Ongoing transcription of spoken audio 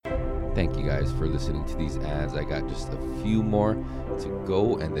Thank you guys for listening to these ads. I got just a few more to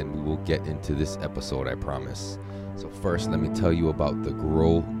go, and then we will get into this episode, I promise. So first, let me tell you about the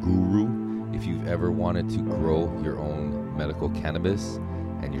Grow Guru. If you've ever wanted to grow your own medical cannabis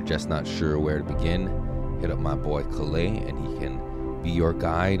and you're just not sure where to begin, hit up my boy Calais, and he can be your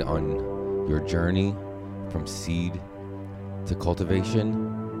guide on your journey from seed to cultivation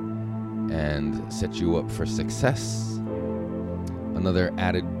and set you up for success. Another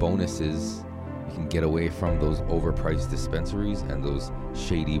added bonus is you can get away from those overpriced dispensaries and those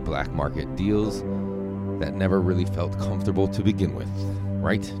shady black market deals that never really felt comfortable to begin with,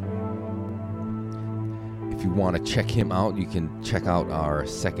 right? If you want to check him out, you can check out our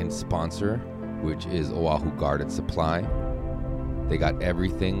second sponsor, which is Oahu Garden Supply. They got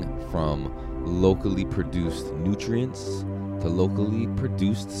everything from locally produced nutrients to locally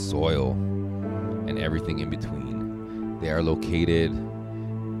produced soil and everything in between. They are located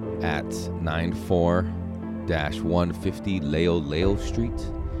at 94-150 Leo Street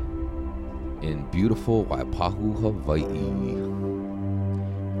in beautiful Waipahu, Hawaii.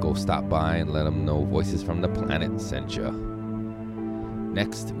 Go stop by and let them know Voices from the Planet sent ya.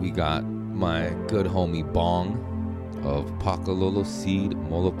 Next, we got my good homie Bong of Pakalolo Seed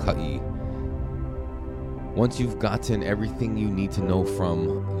Molokai. Once you've gotten everything you need to know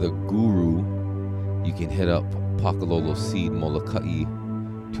from the guru, you can hit up Pakalolo Seed Molokai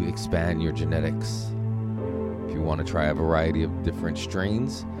to expand your genetics. If you want to try a variety of different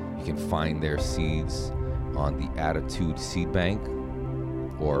strains, you can find their seeds on the Attitude Seed Bank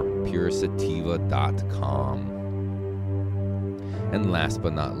or puresativa.com. And last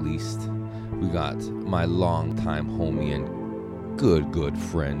but not least, we got my longtime homie and good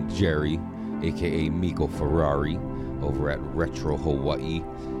friend Jerry, aka Miko Ferrari, over at Retro Hawaii,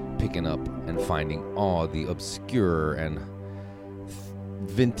 picking up and finding all the obscure and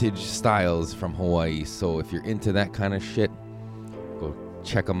vintage styles from Hawaii. So if you're into that kind of shit, go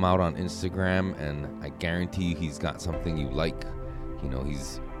check him out on Instagram, and I guarantee you he's got something you like. You know,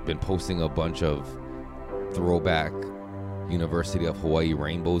 he's been posting a bunch of throwback University of Hawaii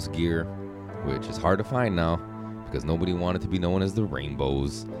Rainbows gear, which is hard to find now because nobody wanted to be known as the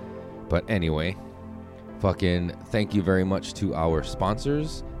Rainbows. But anyway, fucking thank you very much to our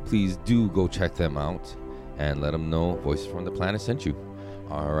sponsors. Please do go check them out and let them know Voices from the Planet sent you.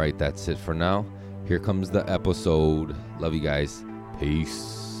 All right, that's it for now. Here comes the episode. Love you guys.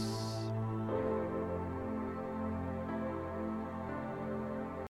 Peace.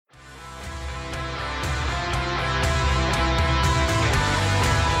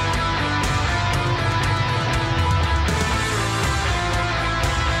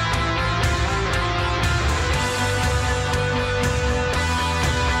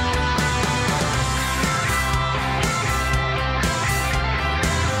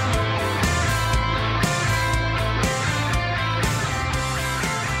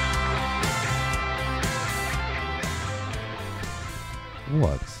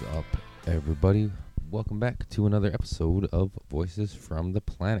 What's up, everybody? Welcome back to another episode of Voices from the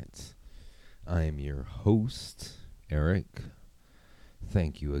Planet. I am your host, Eric.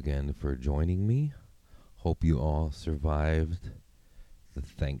 Thank you again for joining me. Hope you all survived the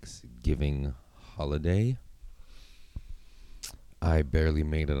Thanksgiving holiday. I barely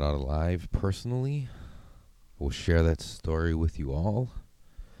made it out alive personally. I will share that story with you all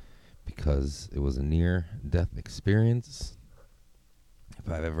because it was a near-death experience, if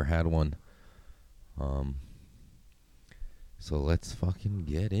I've ever had one. So let's fucking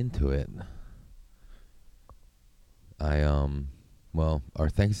get into it. Well, our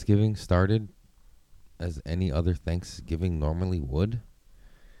Thanksgiving started as any other Thanksgiving normally would.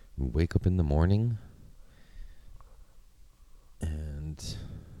 We wake up in the morning and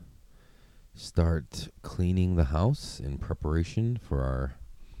start cleaning the house in preparation for our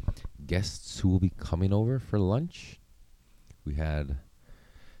guests who will be coming over for lunch. We had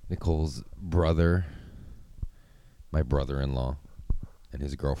Nicole's brother, my brother-in-law, and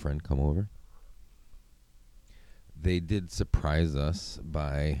his girlfriend come over. They did surprise us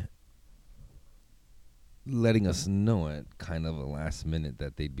by letting us know at kind of a last minute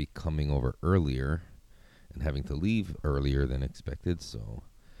that they'd be coming over earlier and having to leave earlier than expected. So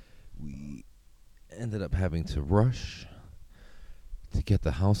we ended up having to rush to get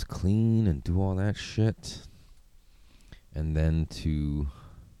the house clean and do all that shit. And then to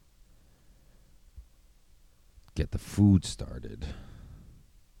get the food started.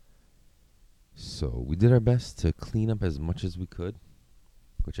 So we did our best to clean up as much as we could,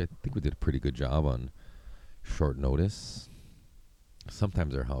 which I think we did a pretty good job on short notice.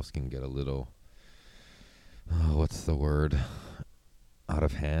 Sometimes our house can get a little, what's the word, out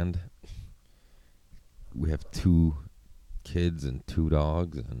of hand. we have 2 kids and 2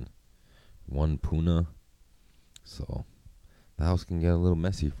 dogs and 1 puna. So the house can get a little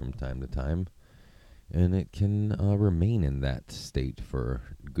messy from time to time. And it can remain in that state for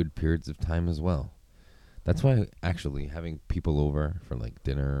good periods of time as well. That's why actually having people over for like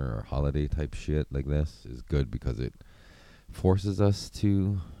dinner or holiday type shit like this is good, because it forces us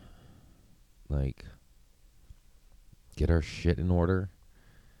to like get our shit in order.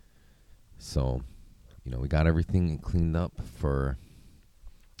 So, we got everything cleaned up for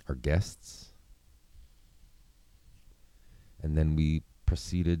our guests. And then we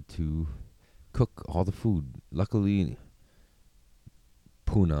proceeded to cook all the food. Luckily,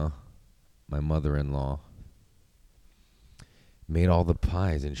 Puna, my mother-in-law, made all the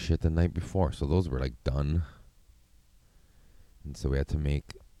pies and shit the night before. So those were like done. And so we had to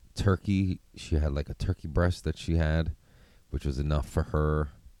make turkey. She had like a turkey breast that she had, which was enough for her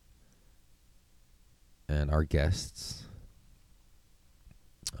and our guests.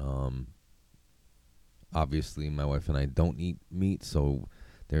 Obviously, my wife and I don't eat meat, so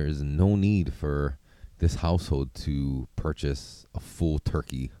there is no need for this household to purchase a full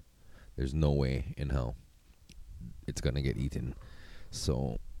turkey. There's no way in hell it's going to get eaten.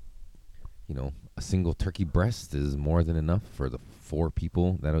 So, a single turkey breast is more than enough for the 4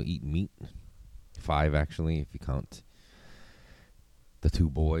 people that'll eat meat. 5, actually, if you count the 2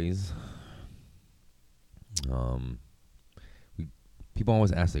 boys. People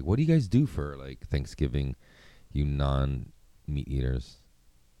always ask, like, what do you guys do for, like, Thanksgiving, you non-meat eaters?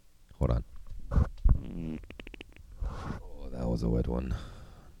 Hold on. Oh, that was a wet one.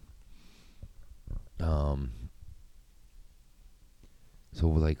 So,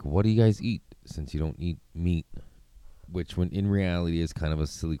 like, what do you guys eat since you don't eat meat? Which, when in reality, is kind of a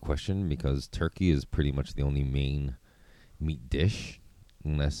silly question, because turkey is pretty much the only main meat dish,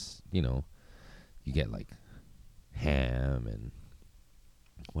 unless, you get, like, ham and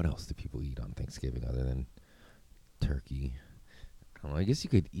what else do people eat on Thanksgiving other than turkey? I don't know. I guess you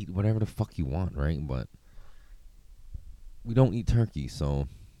could eat whatever the fuck you want, right? But we don't eat turkey, so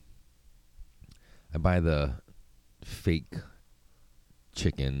I buy the fake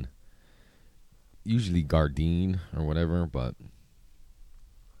chicken, usually Gardein or whatever, but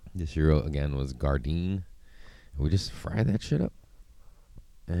this year again was Gardein. We just fry that shit up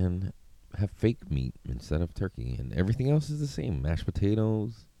and have fake meat instead of turkey, and everything else is the same: mashed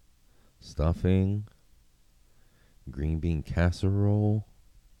potatoes, stuffing, green bean casserole,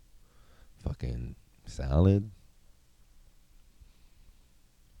 fucking salad,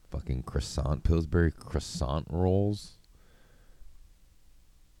 fucking Pillsbury croissant rolls.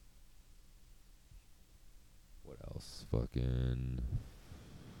 What else? Fucking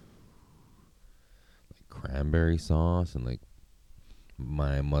like cranberry sauce, and like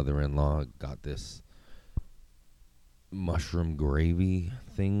my mother-in-law got this mushroom gravy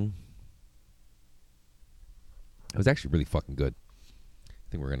thing. It was actually really fucking good. I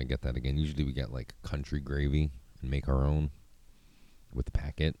think we're going to get that again. Usually we get like country gravy and make our own with the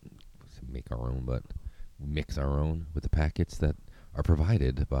packet. Make our own, but mix our own with the packets that are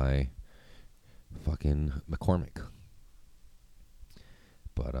provided by fucking McCormick.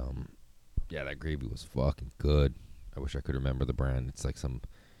 But yeah, that gravy was fucking good. I wish I could remember the brand. It's like some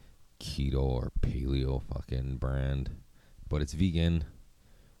keto or paleo fucking brand, but it's vegan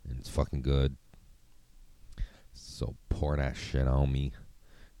and it's fucking good. So pour that shit on me.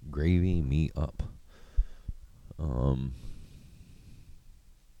 Gravy me up. So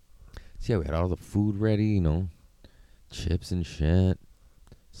yeah, we had all the food ready, chips and shit,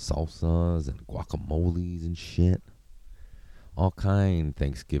 salsas and guacamoles and shit. All kind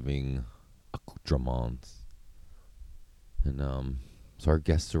Thanksgiving accoutrements. And so our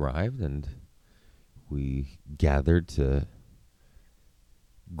guests arrived, and we gathered to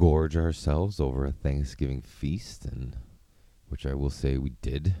gorge ourselves over a Thanksgiving feast, and which I will say we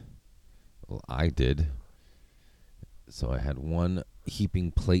did. Well, I did. So I had one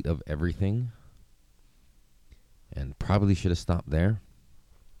heaping plate of everything, and probably should have stopped there,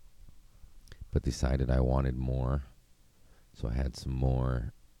 but decided I wanted more. So I had some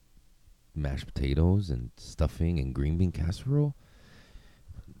more mashed potatoes and stuffing and green bean casserole,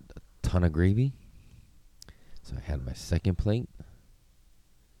 a ton of gravy. So I had my second plate.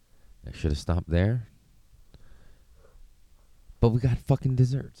 I should have stopped there, but we got fucking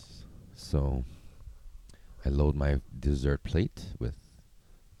desserts. So I load my dessert plate with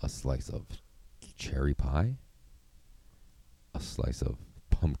a slice of cherry pie, a slice of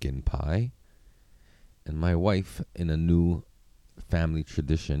pumpkin pie, and my wife, in a new family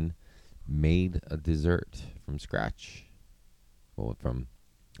tradition, made a dessert from scratch. Well, from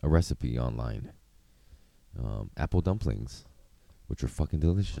a recipe online. apple dumplings, which are fucking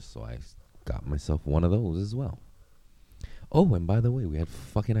delicious. So I got myself one of those as well. Oh, and by the way, we had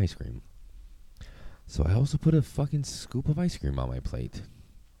fucking ice cream. So I also put a fucking scoop of ice cream on my plate.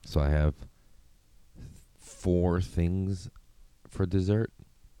 So I have 4 things for dessert.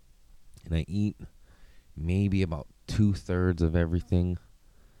 And I eat maybe about 2/3 of everything.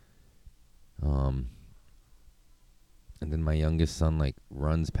 And then my youngest son like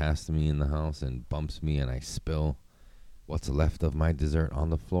runs past me in the house and bumps me, and I spill what's left of my dessert on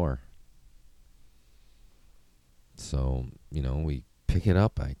the floor. So, we pick it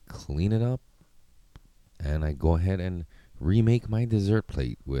up, I clean it up, and I go ahead and remake my dessert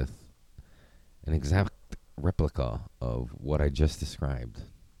plate with an exact replica of what I just described.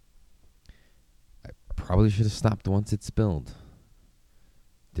 I probably should have stopped once it spilled.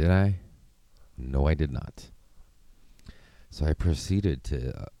 Did I? No, I did not. So I proceeded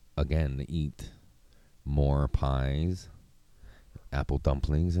to, again, eat more pies, apple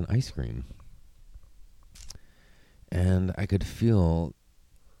dumplings, and ice cream. And I could feel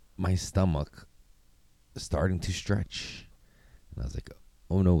my stomach starting to stretch. And I was like,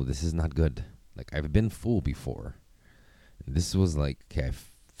 oh no, this is not good. Like, I've been full before. This was like, okay, I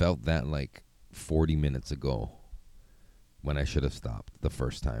felt that like 40 minutes ago when I should have stopped the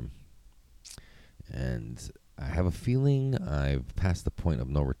first time. And I have a feeling I've passed the point of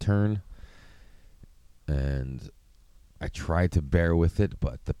no return. And I tried to bear with it,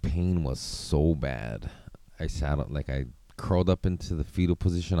 but the pain was so bad. I curled up into the fetal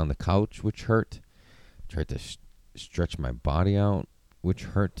position on the couch, which hurt. Tried to stretch my body out, which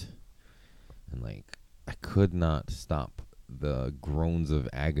hurt. And I could not stop the groans of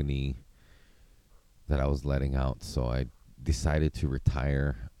agony that I was letting out. So I decided to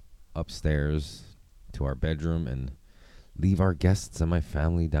retire upstairs to our bedroom and leave our guests and my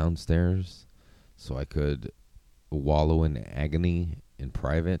family downstairs so I could wallow in agony in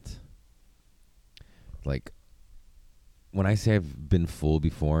private. Like, when I say I've been full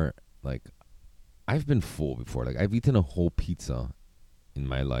before, I've been full before. I've eaten a whole pizza in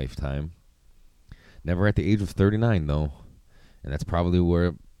my lifetime. Never at the age of 39, though. And that's probably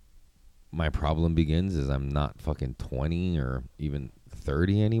where my problem begins, is I'm not fucking 20 or even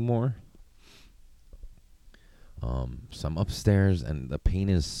 30 anymore. So I'm upstairs, and the pain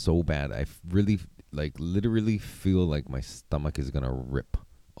is so bad. I really, literally feel like my stomach is going to rip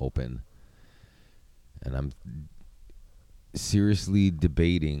open. And I'm seriously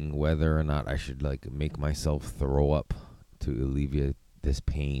debating whether or not I should make myself throw up to alleviate this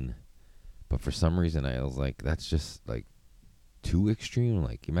pain. But for some reason I was like, that's just too extreme.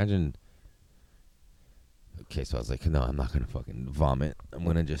 Imagine. Okay, so I was like, no, I'm not gonna fucking vomit. I'm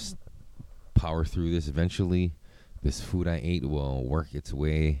gonna just power through this. Eventually this food I ate will work its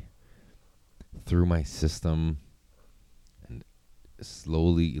way through my system and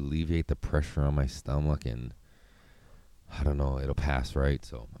slowly alleviate the pressure on my stomach, and I don't know, it'll pass, right?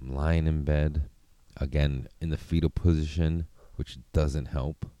 So I'm lying in bed, again, in the fetal position, which doesn't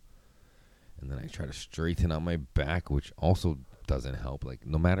help. And then I try to straighten out my back, which also doesn't help.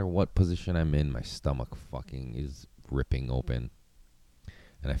 No matter what position I'm in, my stomach fucking is ripping open.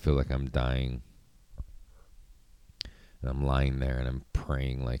 And I feel like I'm dying. And I'm lying there and I'm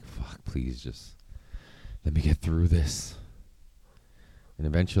praying fuck, please just let me get through this. And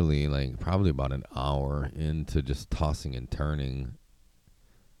eventually, probably about an hour into just tossing and turning,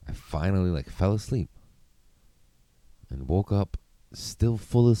 I finally fell asleep and woke up still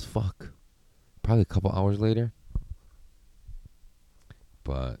full as fuck. Probably a couple hours later.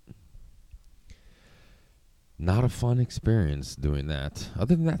 But not a fun experience doing that.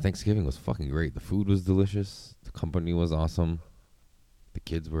 Other than that, Thanksgiving was fucking great. The food was delicious. The company was awesome. The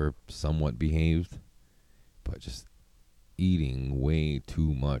kids were somewhat behaved. But just eating way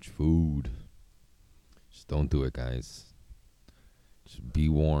too much food. Just don't do it, guys. Just be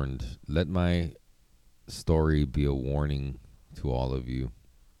warned. Let my story be a warning to all of you.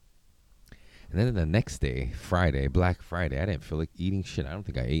 And then the next day, Friday, Black Friday, I didn't feel like eating shit. I don't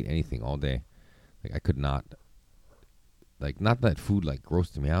think I ate anything all day. I could not. Not that food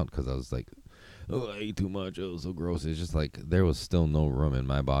grossed me out because I was oh, I ate too much. Oh, it was so gross. It's just there was still no room in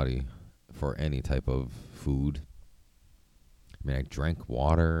my body for any type of food. I mean, I drank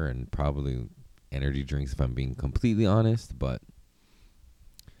water and probably energy drinks if I'm being completely honest, but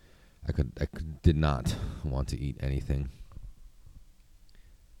I did not want to eat anything.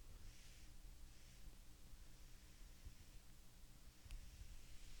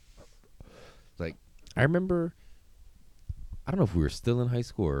 I remember, I don't know if we were still in high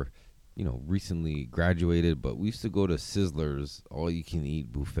school or, recently graduated, but we used to go to Sizzler's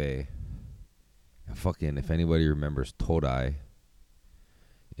all-you-can-eat buffet. And fucking, if anybody remembers Todai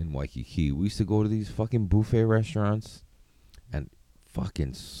in Waikiki, we used to go to these fucking buffet restaurants and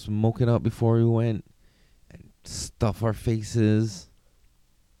fucking smoke it up before we went and stuff our faces.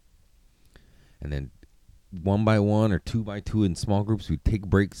 And then one by one or two by two in small groups, we'd take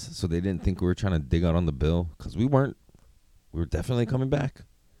breaks so they didn't think we were trying to dig out on the bill. Because we weren't. We were definitely coming back.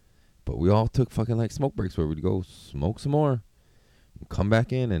 But we all took fucking like smoke breaks where we'd go smoke some more. And come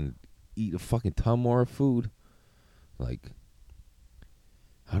back in and eat a fucking ton more of food. Like,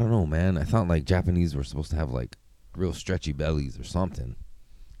 I don't know, man. I thought like Japanese were supposed to have like real stretchy bellies or something.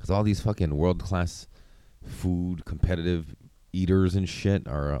 Because all these fucking world-class food competitive eaters and shit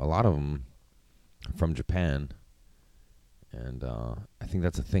are, a lot of them from Japan. And I think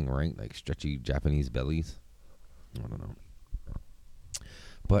that's a thing, right? Like stretchy Japanese bellies. I don't know.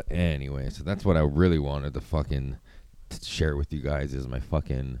 But anyway, so that's what I really wanted to fucking share with you guys, is my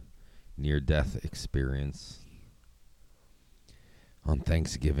fucking near-death experience on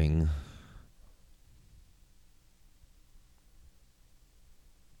Thanksgiving.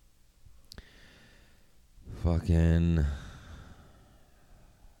 Fucking.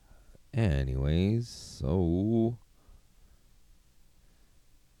 Anyways, so.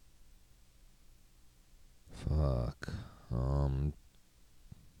 Fuck.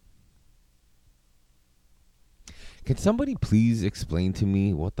 Can somebody please explain to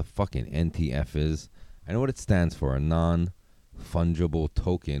me what the fucking NTF is? I know what it stands for, a non-fungible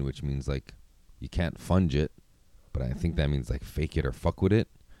token, which means like you can't funge it, but I think that means like fake it or fuck with it.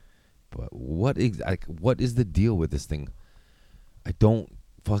 But what is the deal with this thing? I don't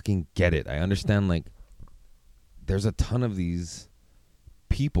fucking get it. I understand like there's a ton of these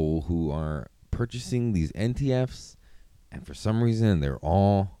people who are purchasing these NTFs, and for some reason they're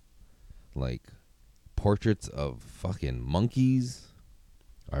all like portraits of fucking monkeys,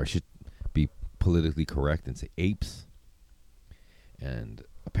 or I should be politically correct and say apes, and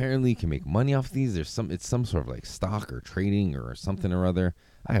apparently you can make money off these. It's some sort of like stock or trading or something or other.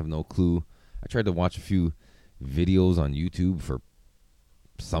 I have no clue. I tried to watch a few videos on YouTube for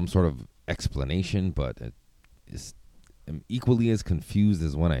some sort of explanation, but I'm equally as confused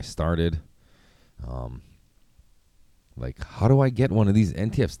as when I started. Like, how do I get one of these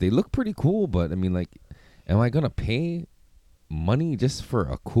NTFs? They look pretty cool, but I mean, like, am I gonna pay money just for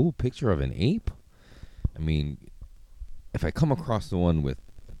a cool picture of an ape? I mean, if I come across the one with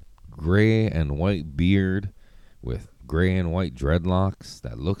gray and white beard, with gray and white dreadlocks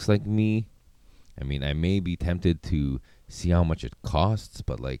that looks like me, I mean, I may be tempted to see how much it costs,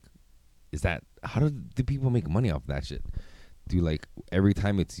 but like, how do people make money off that shit? Do like every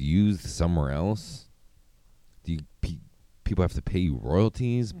time it's used somewhere else, do people have to pay you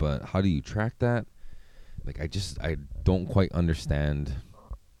royalties? But how do you track that? Like, I don't quite understand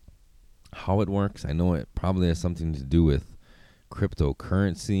how it works. I know it probably has something to do with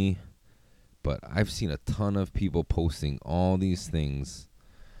cryptocurrency, but I've seen a ton of people posting all these things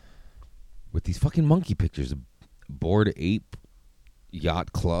with these fucking monkey pictures. Bored Ape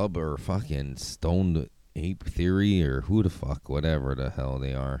Yacht Club or fucking Stoned Ape Theory or who the fuck, whatever the hell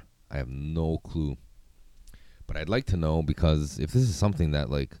they are. I have no clue. But I'd like to know, because if this is something that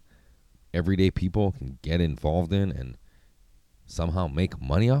like everyday people can get involved in and somehow make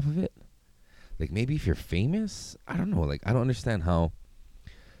money off of it, like maybe if you're famous, I don't know, like I don't understand how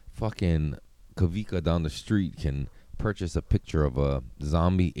fucking Kavika down the street can purchase a picture of a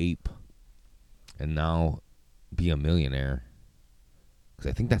zombie ape and now be a millionaire. Because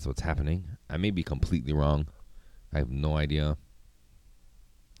I think that's what's happening. I may be completely wrong. I have no idea.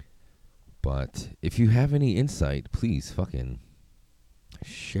 But if you have any insight, please fucking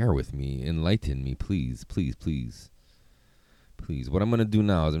share with me. Enlighten me, please. Please, please. Please. What I'm going to do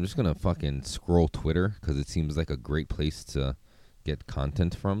now is I'm just going to fucking scroll Twitter, because it seems like a great place to get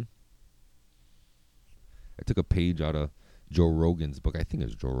content from. I took a page out of Joe Rogan's book. I think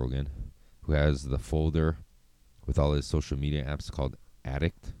it's Joe Rogan, who has the folder with all his social media apps called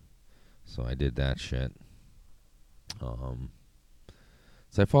Addict. So I did that shit.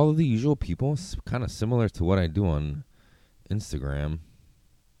 So I follow the usual people. It's kind of similar to what I do on Instagram.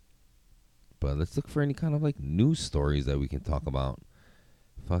 But let's look for any kind of like news stories that we can talk about.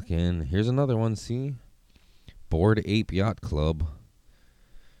 Fucking, here's another one, see? Bored Ape Yacht Club.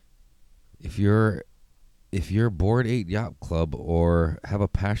 If you're Bored Ape Yacht Club or have a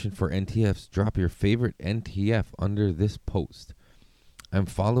passion for NTFs, drop your favorite NTF under this post. I'm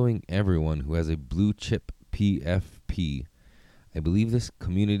following everyone who has a blue chip PFP. I believe this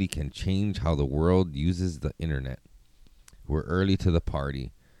community can change how the world uses the internet. We're early to the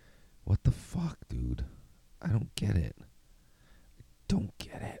party. What the fuck, dude? I don't get it.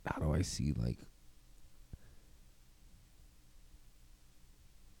 How do I see, like,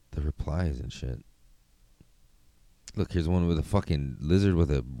 the replies and shit. Look, here's one with a fucking lizard with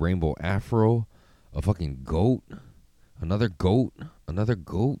a rainbow afro, a fucking goat, another goat, another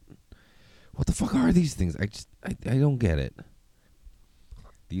goat. What the fuck are these things? I don't get it.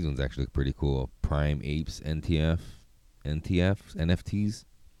 These ones actually look pretty cool. Prime Apes, NFTs.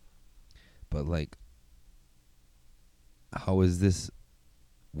 But like, how is this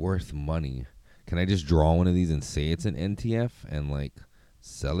worth money? Can I just draw one of these and say it's an NTF and like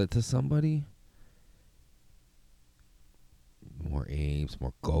sell it to somebody? More apes,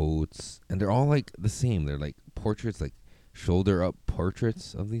 more goats, and they're all like the same. They're like portraits, like shoulder up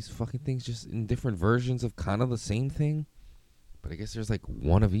portraits of these fucking things, just in different versions of kind of the same thing. But I guess there's like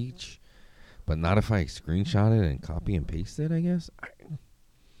one of each. But not if I screenshot it and copy and paste it, I guess.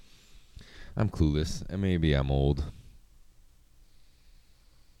 I'm clueless, and maybe I'm old.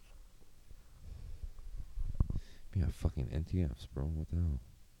 Yeah, fucking NTFs, bro. What the hell?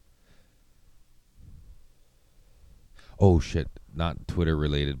 Oh, shit. Not Twitter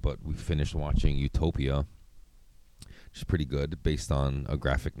related, but we finished watching Utopia, which is pretty good, based on a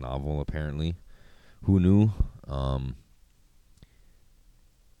graphic novel, apparently. Who knew?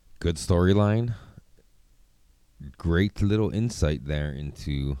 Good storyline. Great little insight there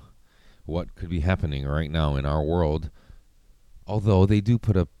into what could be happening right now in our world. Although they do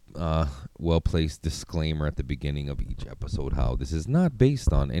put a well-placed disclaimer at the beginning of each episode how this is not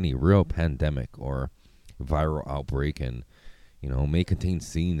based on any real pandemic or viral outbreak, and may contain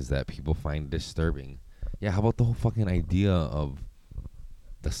scenes that people find disturbing. Yeah, how about the whole fucking idea of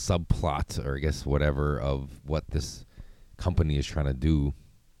the subplot, or I guess whatever, of what this company is trying to do?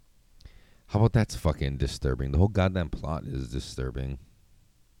 How about that's fucking disturbing? The whole goddamn plot is disturbing.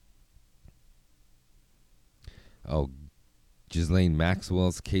 Oh, Ghislaine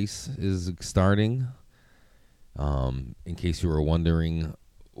Maxwell's case is starting. In case you were wondering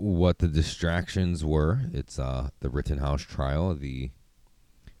what the distractions were, it's the Rittenhouse trial, the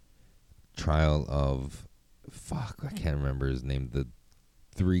trial of, I can't remember his name, the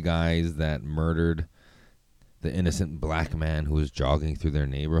 3 guys that murdered the innocent black man who was jogging through their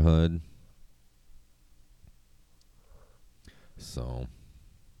neighborhood. So,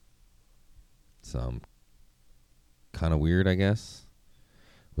 some kind of weird, I guess,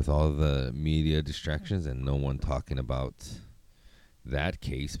 with all the media distractions and no one talking about that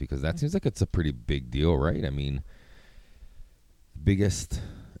case, because that seems like it's a pretty big deal, right? I mean, biggest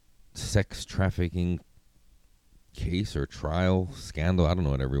sex trafficking case or trial, scandal, I don't know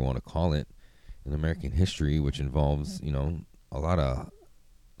whatever you want to call it, in American history, which involves, a lot of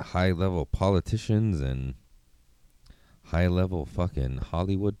high-level politicians and high-level fucking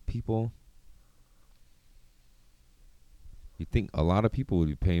Hollywood people. You'd think a lot of people would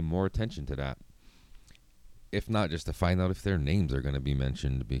be paying more attention to that. If not, just to find out if their names are going to be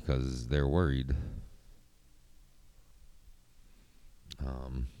mentioned, because they're worried.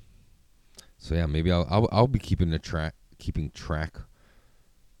 So yeah, maybe I'll be keeping track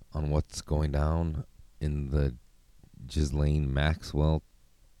on what's going down in the Ghislaine Maxwell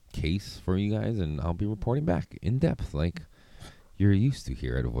case for you guys, and I'll be reporting back in depth like you're used to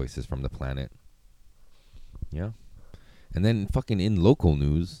here at Voices from the Planet. Yeah. And then fucking in local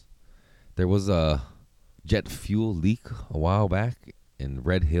news, there was a jet fuel leak a while back in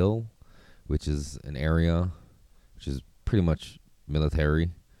Red Hill, which is an area which is pretty much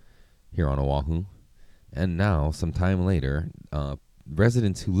military here on Oahu. And now, some time later,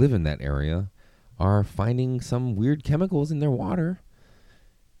 residents who live in that area are finding some weird chemicals in their water,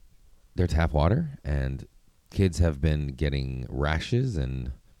 their tap water, and kids have been getting rashes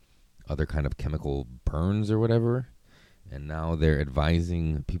and other kind of chemical burns or whatever. And now they're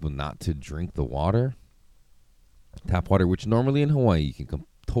advising people not to drink the water. Tap water, which normally in Hawaii you can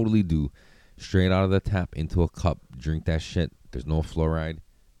totally do straight out of the tap into a cup. Drink that shit. There's no fluoride.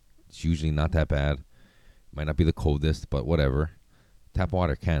 It's usually not that bad. Might not be the coldest, but whatever. Tap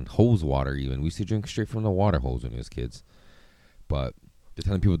water can. Hose water even. We used to drink straight from the water hose when we was kids. But they're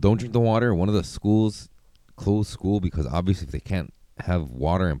telling people don't drink the water. One of the schools closed school because obviously if they can't have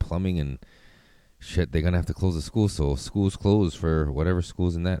water and plumbing and shit, they're going to have to close the school. So school's closed for whatever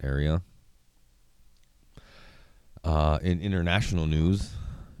school's in that area. In international news,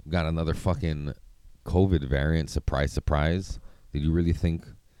 got another fucking COVID variant. Surprise, surprise. Did you really think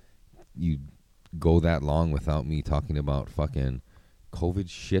you'd go that long without me talking about fucking COVID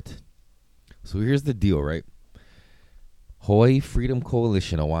shit? So here's the deal, right? Hawaii Freedom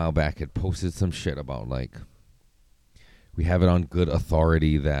Coalition a while back had posted some shit about like, we have it on good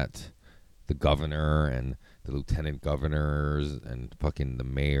authority that the governor and the lieutenant governors and fucking the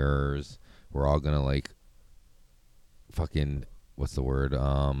mayors were all gonna like fucking what's the word?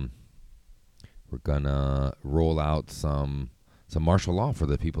 We're gonna roll out some martial law for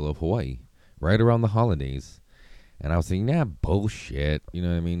the people of Hawaii right around the holidays. And I was thinking, nah, bullshit. You know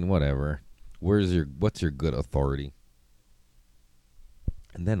what I mean? Whatever. What's your good authority?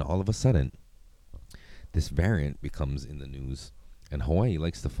 And then all of a sudden, this variant becomes in the news, and Hawaii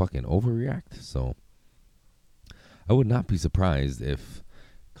likes to fucking overreact. So I would not be surprised if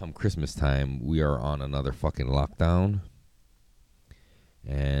come Christmas time we are on another fucking lockdown,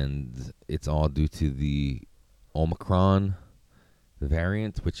 and it's all due to the Omicron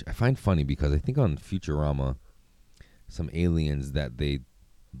variant, which I find funny because I think on Futurama, some aliens that they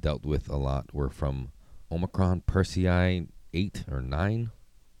dealt with a lot were from Omicron Persei 8 or 9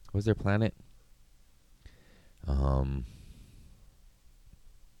 was their planet.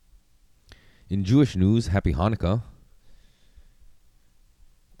 In Jewish news, happy Hanukkah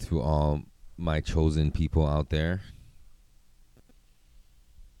to all my chosen people out there.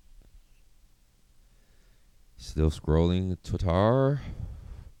 Still scrolling Twitter.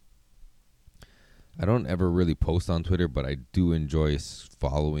 I don't ever really post on Twitter, but I do enjoy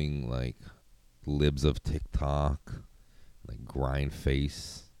following like libs of TikTok, like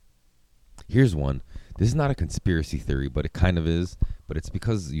Grindface. Here's one. This is not a conspiracy theory, but it kind of is. But it's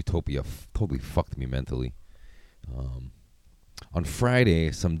because Utopia totally fucked me mentally. On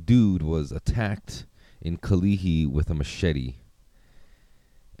Friday, some dude was attacked in Kalihi with a machete.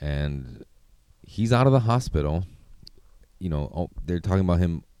 And he's out of the hospital. You know, they're talking about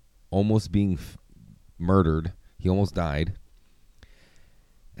him almost being murdered. He almost died.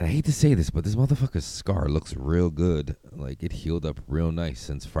 And I hate to say this, but this motherfucker's scar looks real good. Like, it healed up real nice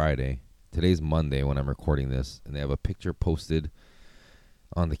since Friday. Today's Monday when I'm recording this. And they have a picture posted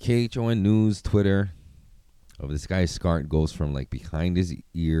on the KHON News Twitter of this guy's scar. It goes from, like, behind his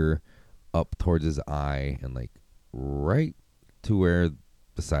ear up towards his eye and, like, right to where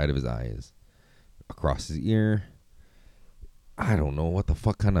the side of his eye is. Across his ear. I don't know what the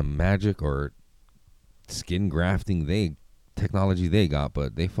fuck kind of magic or skin grafting technology they got,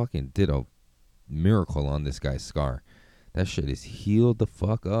 but they fucking did a miracle on this guy's scar. That shit is healed the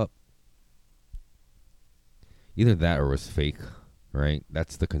fuck up. Either that or it was fake, right?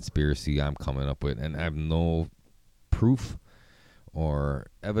 That's the conspiracy I'm coming up with, and I have no proof or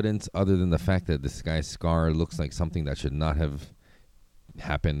evidence other than the fact that this guy's scar looks like something that should not have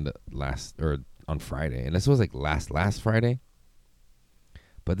happened on Friday. And this was like last Friday.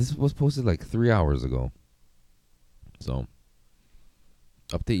 But this was posted like 3 hours ago. So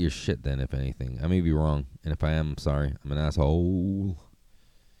update your shit then, if anything. I may be wrong. And if I am, I'm sorry. I'm an asshole.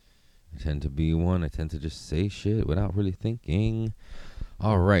 I tend to be one. I tend to just say shit without really thinking.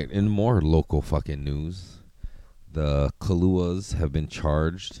 All right. In more local fucking news, the Kaluas have been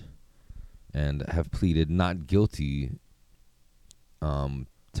charged and have pleaded not guilty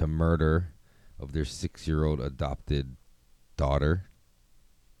to murder of their 6-year-old adopted daughter.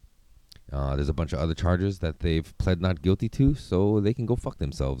 There's a bunch of other charges that they've pled not guilty to, so they can go fuck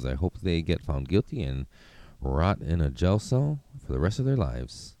themselves. I hope they get found guilty and rot in a jail cell for the rest of their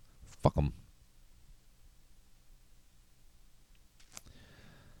lives. Fuck them.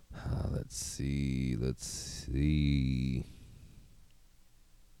 Let's see.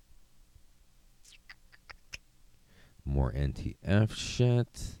 More NTF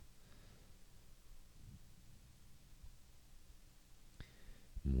shit.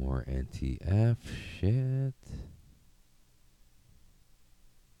 More NTF shit.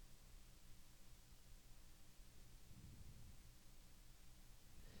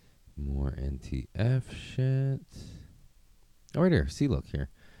 More NTF shit. Oh, right here. See, look here.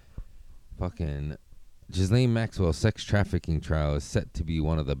 Fucking Ghislaine Maxwell's sex trafficking trial is set to be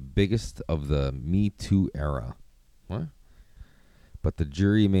one of the biggest of the Me Too era. What? But the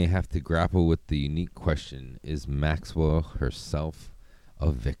jury may have to grapple with the unique question, is Maxwell herself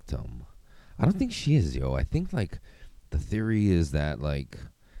a victim? I don't think she is, yo. I think, like, the theory is that, like,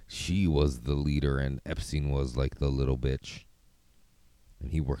 she was the leader and Epstein was, like, the little bitch.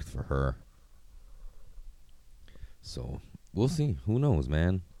 And he worked for her. So, we'll see. Who knows,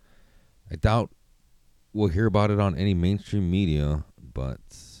 man? I doubt we'll hear about it on any mainstream media, but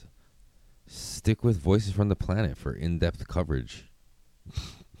stick with Voices from the Planet for in-depth coverage.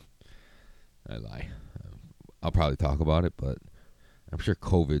 I lie. I'll probably talk about it, but I'm sure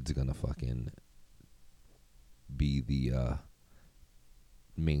COVID's gonna fucking be the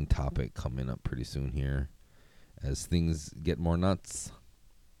main topic coming up pretty soon here as things get more nuts.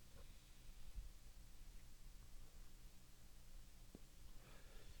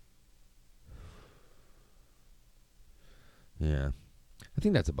 Yeah. I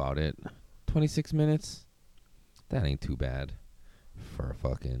think that's about it. 26 minutes? That ain't too bad. for a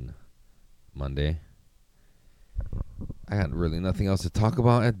fucking Monday. I got really nothing else to talk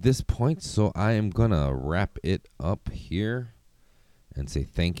about at this point, so I am gonna wrap it up here and say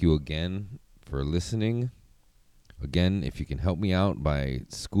thank you again for listening. Again, if you can help me out by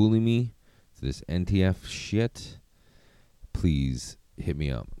schooling me to this NTF shit, please hit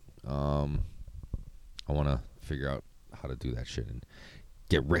me up. I want to figure out how to do that shit and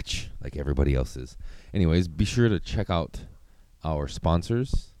get rich like everybody else is. Anyways, be sure to check out our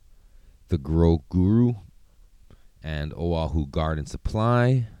sponsors, The Grow Guru and Oahu Garden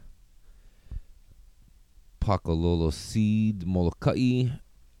Supply, Pakalolo Seed Molokai,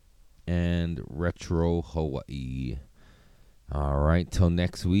 and Retro Hawaii. All right, till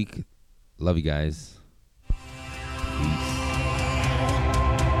next week. Love you guys. Peace.